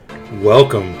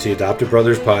Welcome to Adopted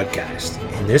Brothers Podcast.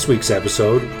 In this week's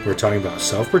episode, we're talking about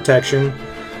self-protection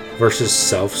versus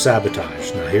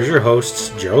self-sabotage. Now, here's your hosts,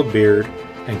 Gerald Beard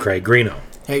and Craig Greeno.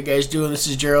 Hey guys, this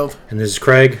is Gerald. And this is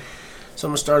Craig. So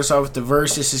I'm going to start us off with the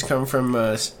verse. This is coming from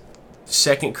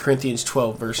 2 Corinthians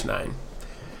 12, verse 9.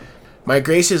 My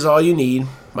grace is all you need.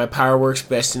 My power works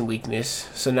best in weakness.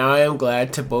 So now I am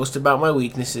glad to boast about my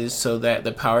weaknesses so that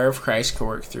the power of Christ can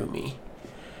work through me.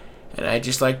 And I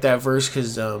just like that verse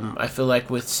because I feel like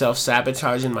with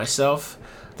self-sabotaging myself,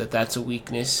 that's a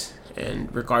weakness.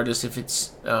 And regardless if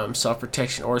it's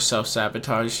self-protection or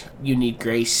self-sabotage, you need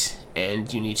grace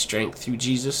and you need strength through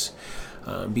Jesus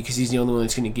because he's the only one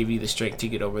that's going to give you the strength to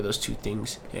get over those two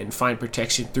things and find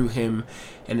protection through him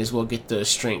and as well get the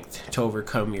strength to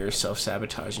overcome your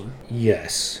self-sabotaging.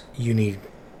 Yes, you need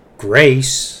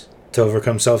grace to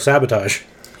overcome self-sabotage.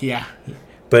 Yeah.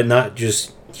 But not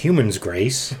just humans'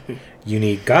 grace. You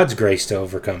need God's grace to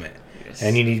overcome it. Yes.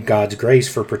 And you need God's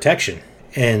grace for protection.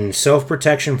 And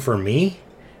self-protection for me,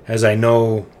 as I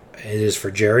know it is for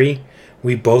Jerry,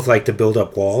 we both like to build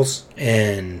up walls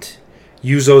and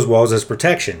use those walls as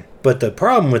protection. But the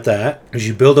problem with that is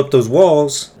you build up those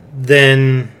walls,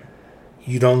 then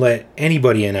you don't let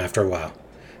anybody in after a while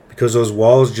because those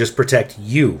walls just protect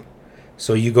you.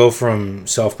 So you go from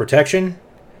self-protection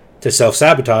to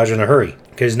self-sabotage in a hurry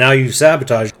because now you've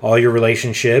sabotaged all your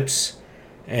relationships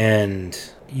and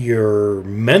your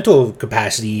mental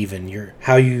capacity, even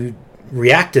how you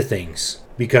react to things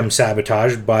becomes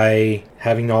sabotaged by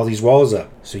having all these walls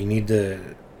up. So you need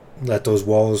to let those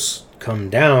walls come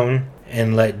down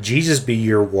and let Jesus be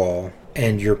your wall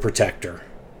and your protector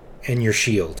and your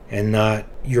shield and not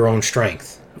your own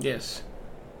strength. Yes.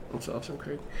 That's awesome,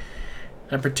 Craig.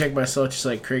 I protect myself just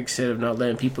like Craig said of not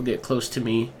letting people get close to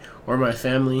me or my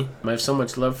family. I have so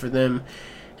much love for them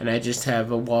and I just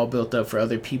have a wall built up for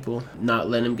other people, not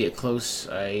letting them get close.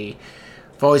 I've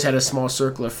always had a small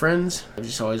circle of friends. I've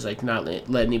just always not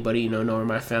let anybody know where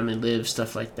my family lives,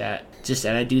 stuff like that.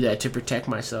 And I do that to protect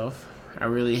myself. I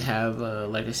really have,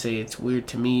 like I say, it's weird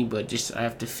to me, but just I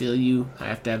have to feel you. I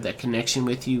have to have that connection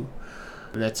with you.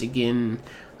 And that's, again,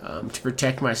 to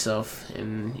protect myself.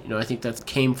 And, I think that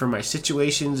came from my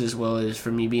situations as well as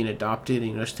from me being adopted.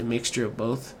 Just a mixture of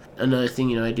both. Another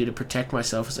thing, I do to protect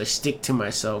myself is I stick to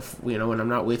myself. When I'm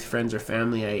not with friends or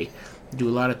family, I do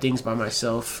a lot of things by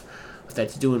myself.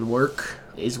 That's doing work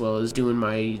as well as doing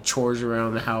my chores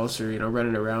around the house or,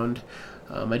 running around.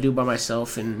 I do by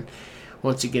myself, and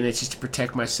once again, it's just to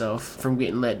protect myself from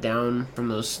getting let down from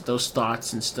those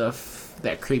thoughts and stuff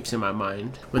that creeps in my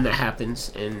mind when that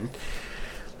happens. And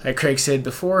like Craig said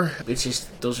before, it's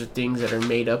just those are things that are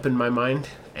made up in my mind,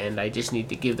 and I just need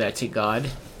to give that to God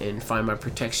and find my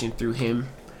protection through him,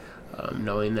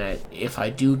 knowing that if I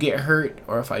do get hurt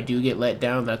or if I do get let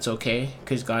down, that's okay,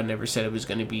 because God never said it was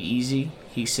going to be easy.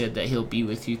 He said that he'll be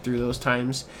with you through those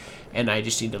times, and I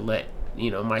just need to let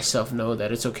myself know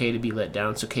that it's okay to be let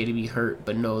down, it's okay to be hurt,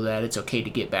 but know that it's okay to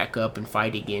get back up and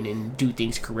fight again and do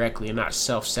things correctly and not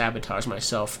self-sabotage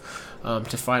myself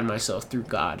to find myself through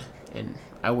God. And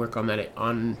I work on that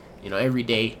every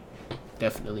day.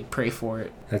 Definitely pray for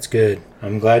it. That's good.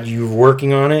 I'm glad you're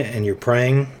working on it and you're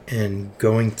praying and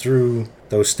going through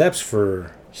those steps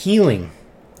for healing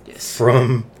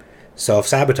from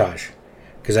self-sabotage.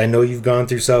 Because I know you've gone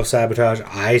through self-sabotage.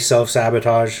 I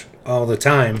self-sabotage all the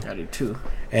time. I do too.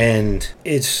 And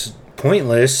it's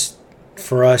pointless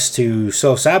for us to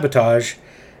self-sabotage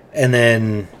and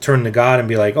then turn to God and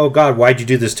be like, oh God, why'd you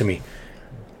do this to me?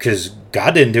 Because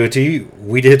God didn't do it to you.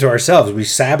 We did it to ourselves. We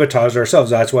sabotaged ourselves.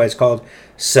 That's why it's called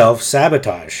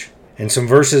self-sabotage. And some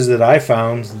verses that I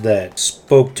found that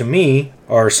spoke to me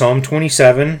are Psalm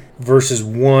 27, verses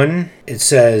 1. It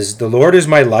says, the Lord is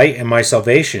my light and my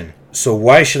salvation. So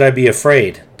why should I be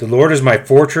afraid? The Lord is my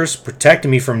fortress,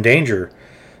 protecting me from danger.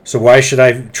 So why should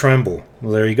I tremble?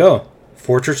 Well, there you go.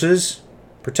 Fortresses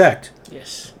protect.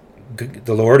 Yes.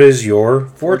 The Lord is your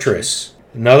fortress.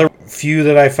 Another few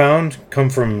that I found come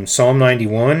from Psalm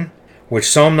 91, which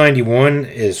Psalm 91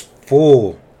 is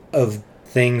full of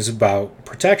things about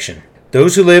protection.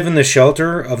 Those who live in the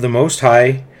shelter of the Most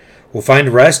High will find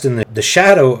rest in the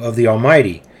shadow of the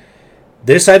Almighty.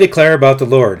 This I declare about the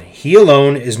Lord. He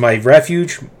alone is my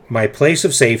refuge, my place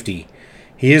of safety.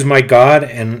 He is my God,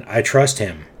 and I trust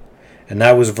him. And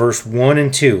that was verse 1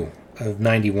 and 2 of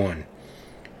 91.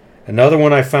 Another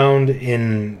one I found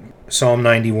in Psalm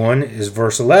 91 is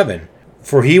verse 11.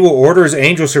 For he will order his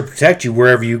angels to protect you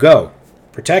wherever you go.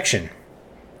 Protection.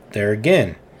 There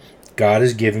again. God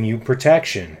is giving you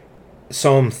protection.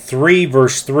 Psalm 3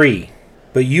 verse 3.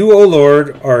 But you, O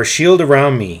Lord, are a shield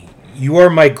around me. You are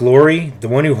my glory, the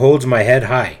one who holds my head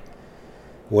high.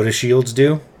 What do shields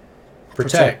do?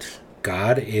 Protect.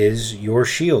 God is your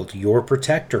shield, your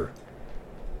protector.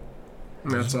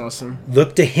 That's awesome.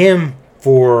 Look to him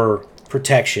for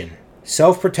protection.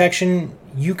 Self-protection,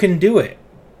 you can do it.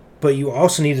 But you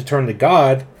also need to turn to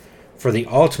God for the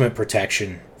ultimate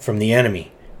protection from the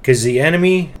enemy. Because the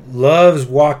enemy loves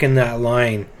walking that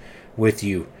line with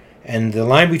you. And the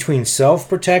line between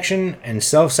self-protection and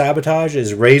self-sabotage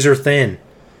is razor thin.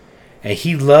 And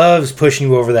he loves pushing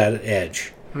you over that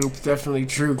edge. It's definitely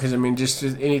true, because, I mean, just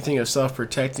anything of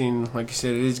self-protecting, like you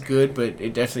said, it is good, but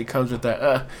it definitely comes with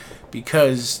that,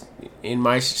 because in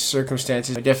my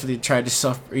circumstances, I definitely tried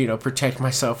to protect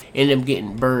myself, end up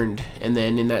getting burned, and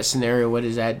then in that scenario, what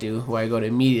does that do? Well, I go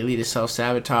immediately to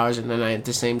self-sabotage, and then in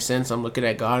the same sense, I'm looking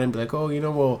at God and be like,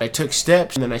 well, I took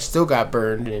steps, and then I still got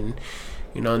burned, and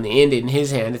in the end, in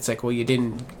his hand, it's like, well, you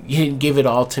didn't give it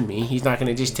all to me. He's not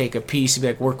going to just take a piece and be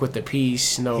like, work with the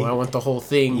piece. No, I want the whole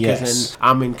thing, because then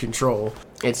I'm in control.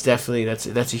 It's definitely,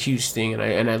 that's a huge thing,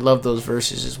 and I love those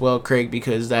verses as well, Craig,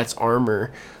 because that's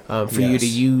armor for you to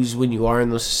use when you are in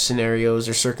those scenarios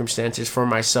or circumstances. For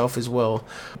myself as well,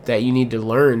 that you need to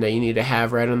learn, that you need to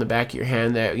have right on the back of your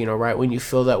hand, that right when you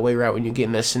feel that way, right when you get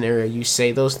in that scenario, you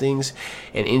say those things,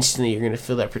 and instantly you're going to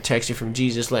feel that protection from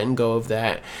Jesus, letting go of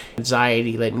that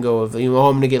anxiety, letting go of I'm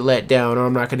going to get let down, or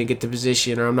I'm not going to get the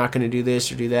position, or I'm not going to do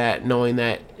this or do that, knowing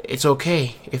that it's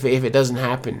okay if it doesn't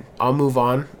happen. I'll move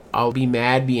on. I'll be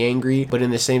mad, be angry, but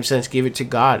in the same sense, give it to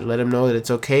God. Let him know that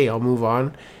it's okay. I'll move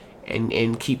on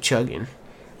and keep chugging.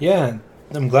 Yeah,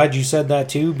 I'm glad you said that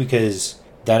too, because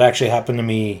that actually happened to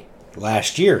me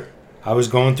last year. I was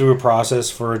going through a process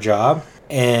for a job,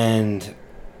 and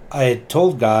I had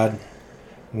told God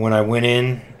when I went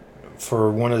in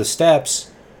for one of the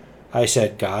steps, I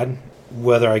said, God,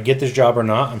 whether I get this job or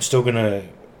not, I'm still going to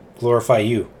glorify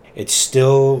you. It's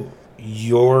still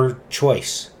your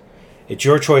choice. It's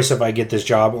your choice if I get this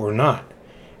job or not.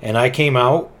 And I came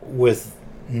out with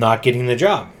not getting the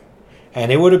job.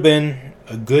 And it would have been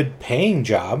a good paying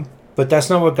job, but that's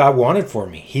not what God wanted for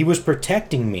me. He was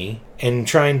protecting me and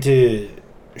trying to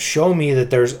show me that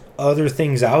there's other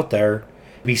things out there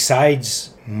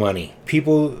besides money.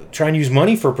 People try and use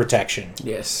money for protection.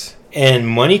 Yes. And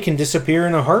money can disappear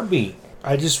in a heartbeat.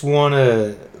 I just want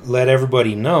to let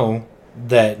everybody know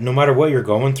that no matter what you're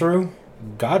going through,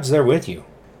 God's there with you.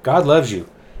 God loves you.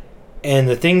 And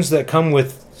the things that come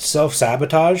with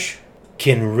self-sabotage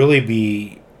can really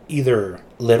be either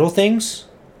little things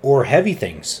or heavy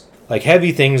things. Like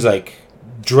heavy things like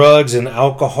drugs and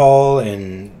alcohol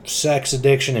and sex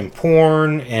addiction and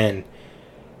porn and,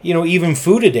 even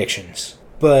food addictions.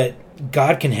 But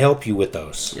God can help you with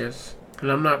those. Yes.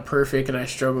 And I'm not perfect, and I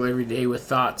struggle every day with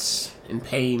thoughts and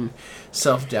pain,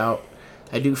 self-doubt.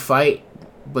 I do fight,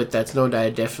 but that's known that I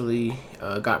definitely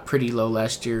got pretty low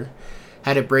last year.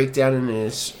 Had a breakdown in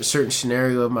a certain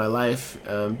scenario of my life.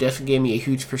 Definitely gave me a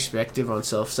huge perspective on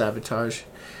self-sabotage.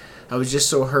 I was just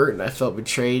so hurt, and I felt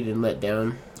betrayed and let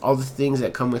down. All the things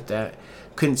that come with that.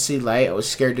 Couldn't see light. I was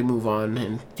scared to move on.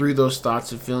 And through those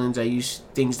thoughts and feelings, I used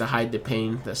things to hide the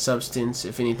pain. The substance,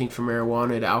 if anything, from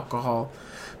marijuana to alcohol.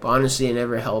 But honestly, it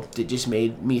never helped. It just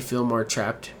made me feel more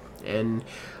trapped. And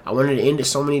I wanted to end it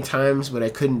so many times, but I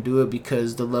couldn't do it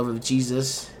because the love of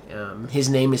Jesus. His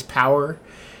name is power.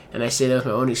 And I say that with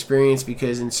my own experience,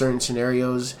 because in certain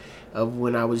scenarios of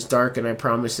when I was dark and I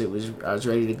promised I was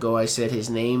ready to go, I said his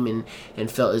name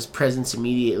and felt his presence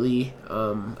immediately,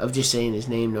 of just saying his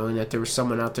name, knowing that there was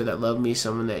someone out there that loved me,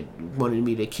 someone that wanted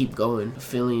me to keep going,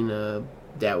 feeling that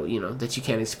that you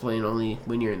can't explain only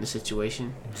when you're in the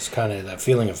situation. It's kind of that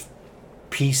feeling of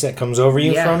peace that comes over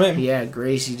you from it. Yeah,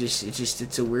 grace.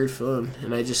 It's a weird feeling,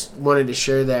 and I just wanted to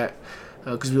share that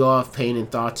because we all have pain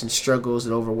and thoughts and struggles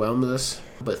that overwhelm us.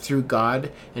 But through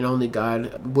God and only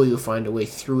God will you find a way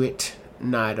through it,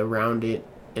 not around it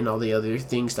and all the other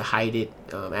things to hide it.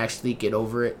 Actually get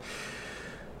over it,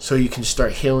 so you can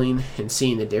start healing and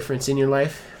seeing the difference in your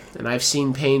life. And I've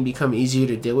seen pain become easier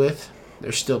to deal with.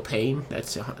 There's still pain.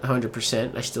 That's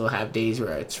 100%. I still have days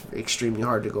where it's extremely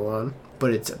hard to go on.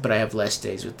 But I have less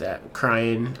days with that.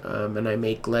 Crying, and I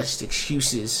make less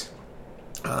excuses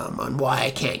on why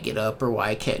I can't get up, or why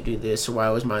I can't do this, or why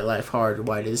was my life hard, or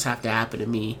why did this have to happen to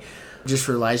me. Just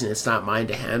realizing it's not mine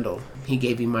to handle. He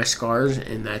gave me my scars,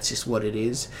 and that's just what it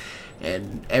is.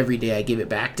 And every day I give it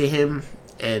back to him,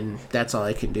 and that's all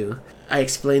I can do. I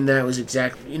explained that was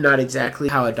not exactly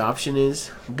how adoption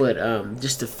is, but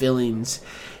just the feelings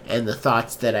and the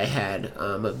thoughts that I had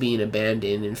of being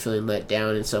abandoned and feeling let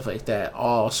down and stuff like that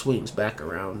all swings back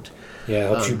around. Yeah,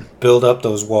 it helps you build up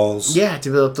those walls. Yeah,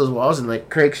 to build up those walls. And like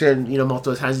Craig said,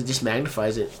 multiple times, it just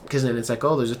magnifies it. Because then it's like,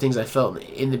 oh, those are things I felt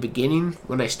in the beginning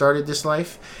when I started this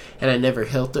life, and I never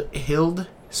healed.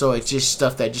 So it's just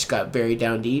stuff that just got buried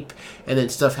down deep. And then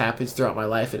stuff happens throughout my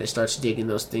life, and it starts digging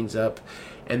those things up.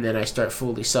 And then I start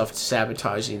fully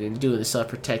self-sabotaging and doing the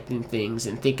self-protecting things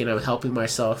and thinking I'm helping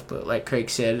myself. But like Craig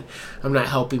said, I'm not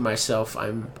helping myself.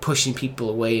 I'm pushing people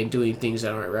away and doing things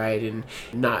that aren't right and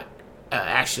not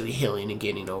actually healing and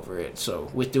getting over it. So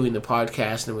with doing the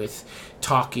podcast and with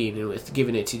talking and with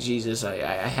giving it to Jesus, I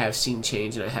have seen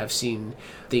change, and I have seen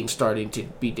things starting to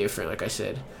be different, like I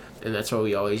said. And that's why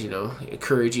we always,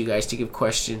 encourage you guys to give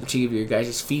questions, to give your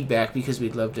guys' feedback, because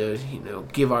we'd love to,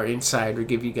 give our insight or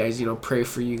give you guys, pray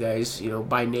for you guys,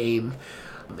 by name,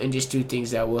 and just do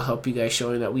things that will help you guys,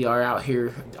 showing that we are out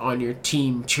here on your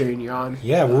team, cheering you on.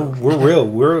 Yeah, we're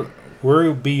real.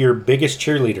 We'll be your biggest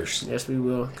cheerleaders. Yes, we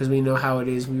will, because we know how it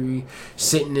is. We're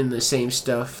sitting in the same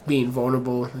stuff, being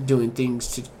vulnerable, doing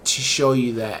things to show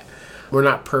you that we're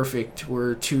not perfect.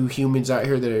 We're two humans out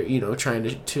here that are,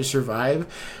 trying to survive.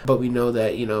 But we know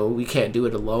that, we can't do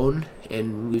it alone.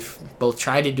 And we've both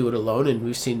tried to do it alone, and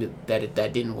we've seen that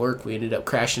didn't work. We ended up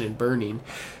crashing and burning.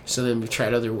 So then we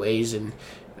tried other ways and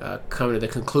come to the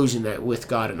conclusion that with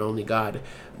God and only God,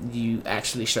 you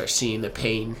actually start seeing the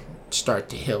pain start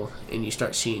to heal, and you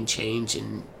start seeing change,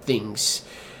 and things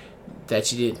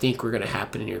that you didn't think were going to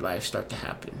happen in your life start to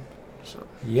happen. So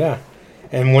yeah.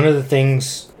 And one of the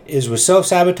things is with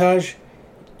self-sabotage,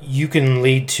 you can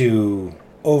lead to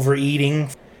overeating,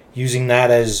 using that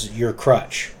as your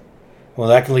crutch. Well,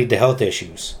 that can lead to health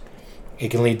issues. It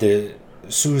can lead to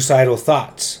suicidal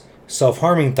thoughts,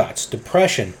 self-harming thoughts,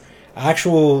 depression,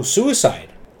 actual suicide.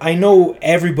 I know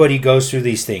everybody goes through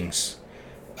these things.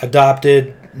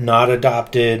 Adopted, not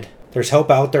adopted, there's help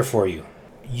out there for you.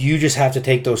 You just have to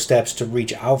take those steps to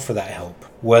reach out for that help.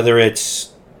 Whether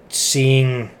it's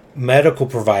seeing medical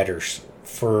providers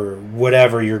for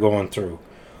whatever you're going through,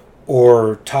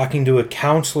 or talking to a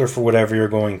counselor for whatever you're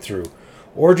going through,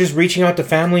 or just reaching out to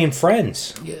family and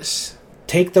friends. Yes.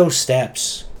 Take those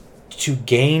steps to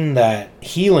gain that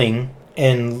healing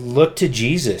and look to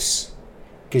Jesus,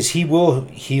 because he will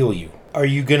heal you. Are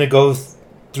you going to go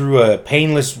through a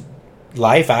painless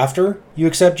life after you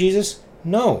accept Jesus?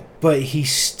 No. But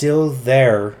he's still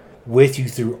there with you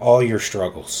through all your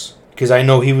struggles. Because I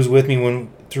know he was with me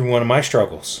through one of my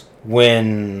struggles,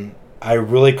 when I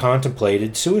really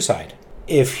contemplated suicide.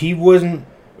 If he wouldn't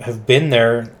have been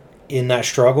there in that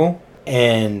struggle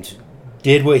and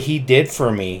did what he did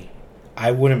for me, I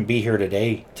wouldn't be here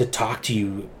today to talk to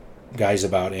you guys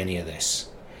about any of this.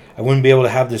 I wouldn't be able to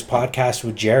have this podcast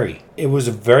with Jerry. It was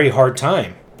a very hard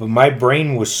time, but my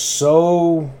brain was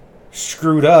so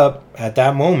screwed up at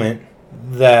that moment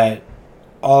that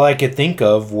all I could think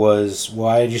of was, well,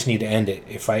 I just need to end it.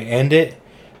 If I end it,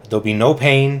 there'll be no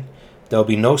pain, there'll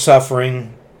be no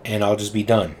suffering, and I'll just be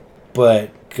done.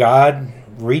 But God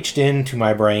reached into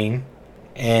my brain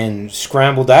and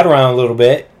scrambled that around a little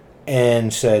bit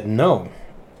and said, no,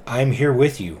 I'm here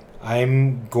with you.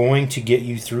 I'm going to get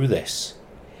you through this.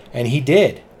 And he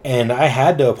did. And I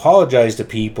had to apologize to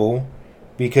people,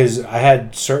 because I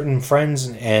had certain friends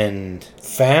and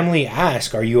family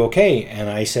ask, are you okay? And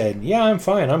I said, yeah, I'm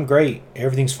fine. I'm great.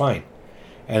 Everything's fine.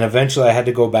 And eventually I had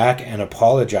to go back and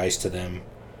apologize to them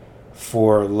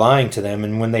for lying to them.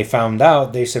 And when they found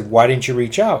out, they said, why didn't you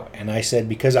reach out? And I said,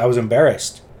 because I was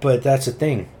embarrassed. But that's the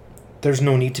thing. There's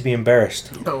no need to be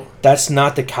embarrassed. No. That's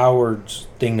not the coward's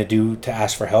thing to do, to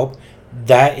ask for help.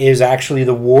 That is actually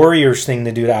the warrior's thing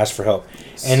to do, to ask for help.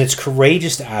 Yes. And it's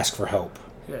courageous to ask for help.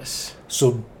 Yes.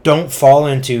 So don't fall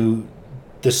into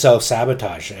the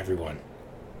self-sabotage, everyone.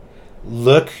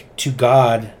 Look to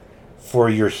God for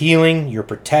your healing, your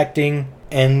protecting,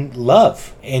 and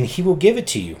love. And he will give it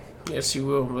to you. Yes, he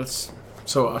will. That's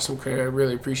so awesome, Craig. I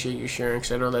really appreciate you sharing,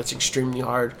 because I know that's extremely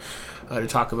hard to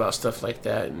talk about stuff like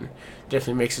that, and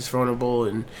definitely makes us vulnerable.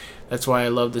 And that's why I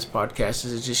love this podcast,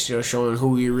 is it's just showing who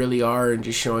we really are, and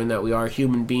just showing that we are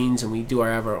human beings, and we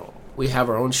have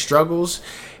our own struggles,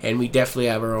 and we definitely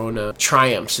have our own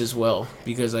triumphs as well,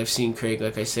 because I've seen Craig,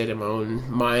 like I said, in my own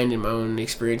mind and my own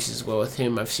experiences as well with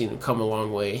him. I've seen him come a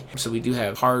long way. So we do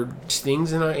have hard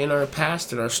things in our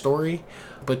past and our story,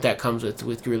 but that comes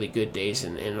with really good days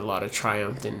and a lot of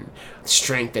triumph and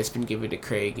strength that's been given to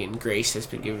Craig, and grace that's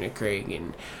been given to Craig,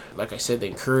 and like I said, the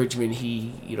encouragement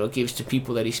he gives to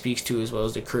people that he speaks to, as well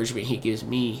as the encouragement he gives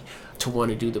me to want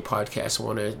to do the podcast,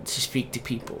 want to speak to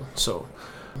people. So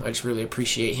I just really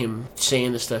appreciate him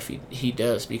saying the stuff he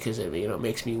does, because it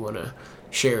makes me want to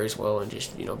share as well and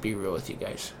just, be real with you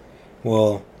guys.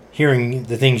 Well, hearing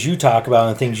the things you talk about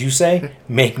and the things you say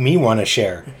make me want to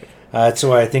share. That's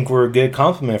why I think we're a good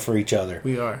complement for each other.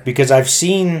 We are. Because I've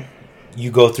seen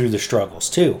you go through the struggles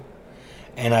too.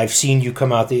 And I've seen you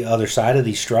come out the other side of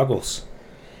these struggles.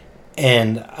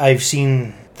 And I've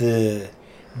seen the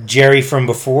Jerry from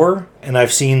before, and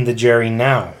I've seen the Jerry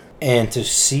now. And to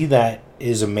see that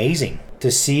is amazing.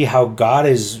 To see how God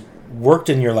has worked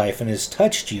in your life and has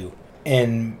touched you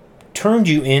and turned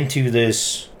you into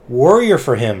this warrior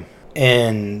for him.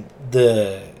 And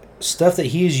the stuff that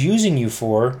he is using you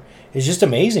for is just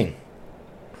amazing.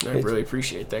 I really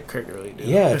appreciate that, Craig. I really do.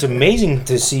 Yeah, it's amazing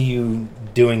to see you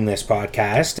doing this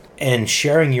podcast and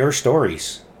sharing your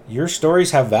stories. Your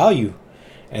stories have value,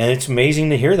 and it's amazing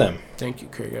to hear them. Thank you,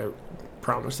 Craig. I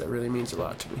promise that really means a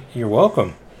lot to me. You're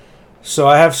welcome. So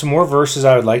I have some more verses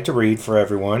I would like to read for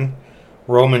everyone.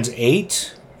 Romans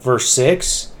 8, verse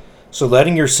 6. So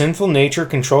letting your sinful nature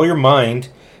control your mind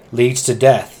leads to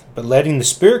death, but letting the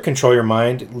Spirit control your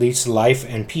mind leads to life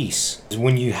and peace.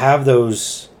 When you have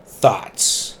those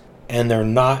thoughts and they're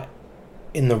not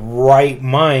in the right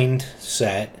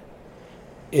mindset,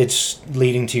 it's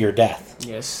leading to your death.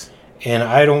 Yes. And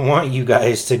I don't want you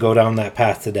guys to go down that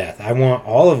path to death. I want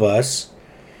all of us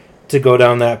to go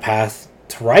down that path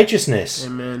to righteousness.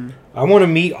 Amen. I want to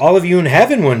meet all of you in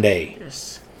heaven one day.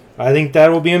 Yes. I think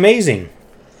that will be amazing.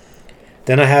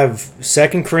 Then I have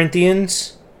 2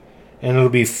 Corinthians, and it'll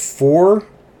be 4,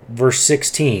 verse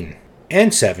 16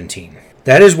 and 17.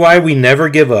 That is why we never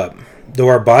give up. Though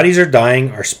our bodies are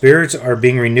dying, our spirits are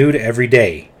being renewed every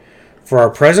day. For our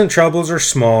present troubles are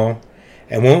small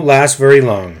and won't last very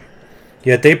long.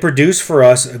 Yet they produce for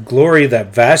us a glory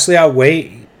that vastly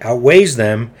outweighs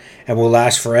them and will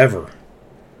last forever.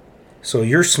 So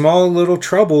your small little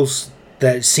troubles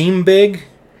that seem big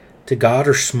to God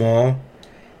are small,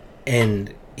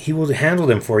 and He will handle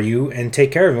them for you and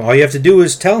take care of them. All you have to do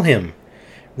is tell Him.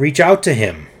 Reach out to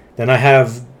Him. Then I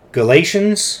have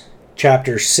Galatians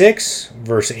chapter 6,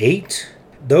 verse 8.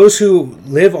 Those who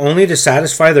live only to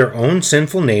satisfy their own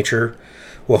sinful nature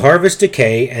will harvest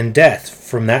decay and death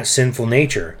from that sinful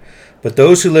nature. But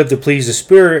those who live to please the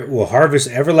Spirit will harvest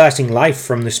everlasting life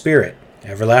from the Spirit.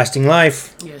 Everlasting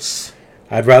life. Yes.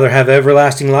 I'd rather have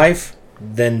everlasting life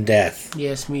than death.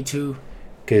 Yes, me too.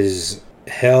 Because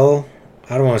hell,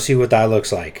 I don't want to see what that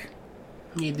looks like.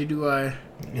 Neither do I.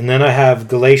 And then I have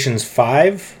Galatians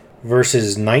 5,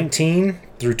 verses 19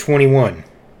 through 21.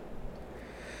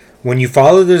 When you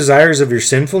follow the desires of your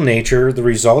sinful nature, the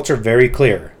results are very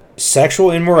clear. Sexual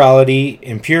immorality,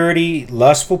 impurity,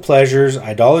 lustful pleasures,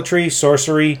 idolatry,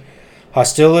 sorcery,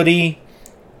 hostility,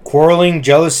 quarreling,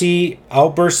 jealousy,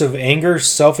 outbursts of anger,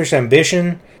 selfish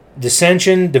ambition,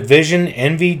 dissension, division,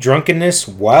 envy, drunkenness,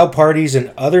 wild parties,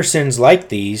 and other sins like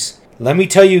these. Let me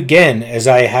tell you again, as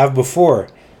I have before,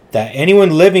 that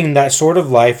anyone living that sort of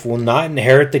life will not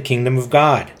inherit the kingdom of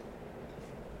God.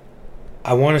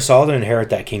 I want us all to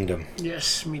inherit that kingdom.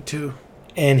 Yes, me too.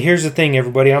 And here's the thing,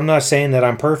 everybody. I'm not saying that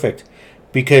I'm perfect,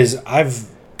 because I've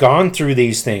gone through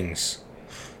these things.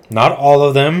 Not all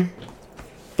of them,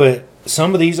 but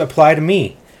some of these apply to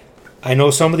me. I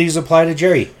know some of these apply to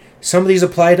Jerry. Some of these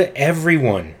apply to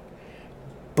everyone.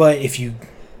 But if you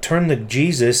turn to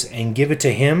Jesus and give it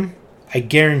to Him, I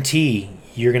guarantee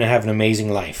you're going to have an amazing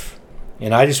life.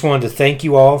 And I just wanted to thank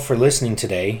you all for listening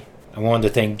today. I wanted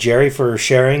to thank Jerry for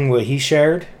sharing what he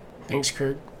shared. Thanks,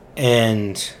 Kurt.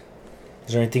 And is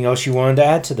there anything else you wanted to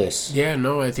add to this? Yeah,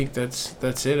 no, I think that's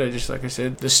it. I just, like I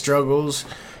said, the struggles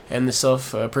and the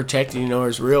self-protecting,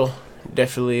 is real.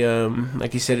 Definitely,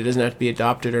 like you said, it doesn't have to be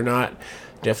adopted or not.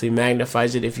 Definitely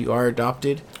magnifies it if you are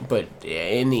adopted. But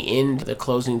in the end, the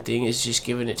closing thing is just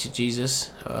giving it to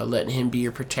Jesus, letting Him be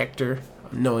your protector.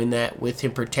 Knowing that with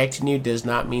Him protecting you does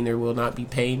not mean there will not be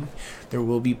pain. There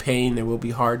will be pain, there will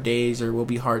be hard days, there will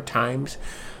be hard times.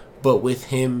 But with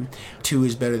Him, 2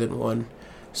 is better than 1.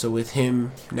 So with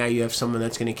Him, now you have someone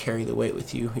that's going to carry the weight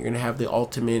with you. You're going to have the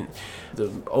ultimate,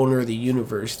 the owner of the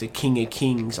universe, the King of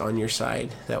Kings on your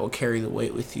side that will carry the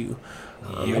weight with you.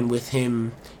 Yep. And with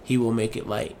Him, He will make it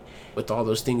light. With all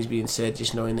those things being said,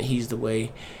 just knowing that He's the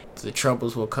way, the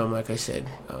troubles will come, like I said.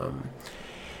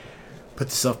 But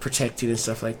the self-protecting and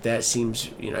stuff like that seems,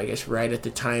 I guess right at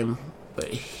the time, but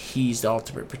He's the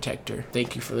ultimate protector.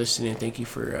 Thank you for listening. Thank you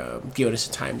for giving us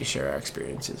the time to share our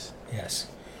experiences. Yes.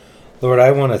 Lord,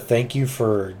 I want to thank you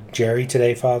for Jerry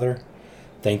today, Father.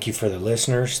 Thank you for the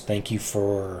listeners. Thank you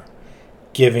for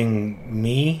giving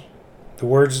me the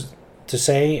words to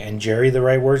say and Jerry the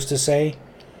right words to say.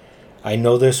 I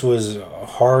know this was a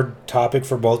hard topic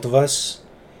for both of us,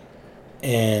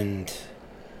 and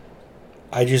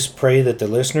I just pray that the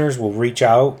listeners will reach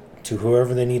out to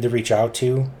whoever they need to reach out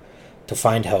to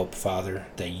find help, Father.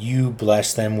 That you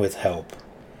bless them with help.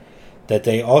 That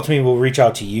they ultimately will reach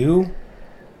out to you,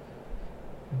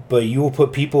 but you will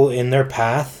put people in their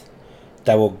path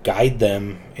that will guide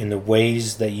them in the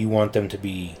ways that you want them to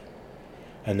be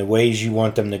and the ways you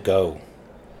want them to go.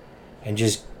 And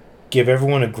just give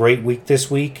everyone a great week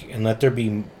this week, and let there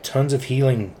be tons of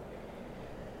healing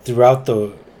throughout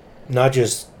not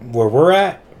just where we're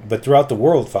at, but throughout the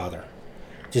world, Father.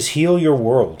 Just heal your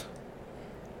world.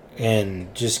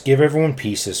 And just give everyone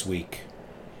peace this week.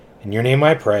 In your name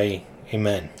I pray.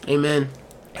 Amen. Amen.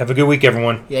 Have a good week,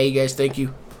 everyone. Yeah, you guys, thank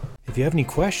you. If you have any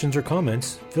questions or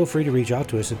comments, feel free to reach out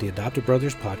to us at the Adopted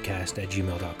Brothers Podcast at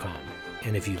gmail.com.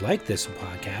 And if you like this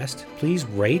podcast, please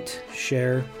rate,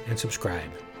 share, and subscribe.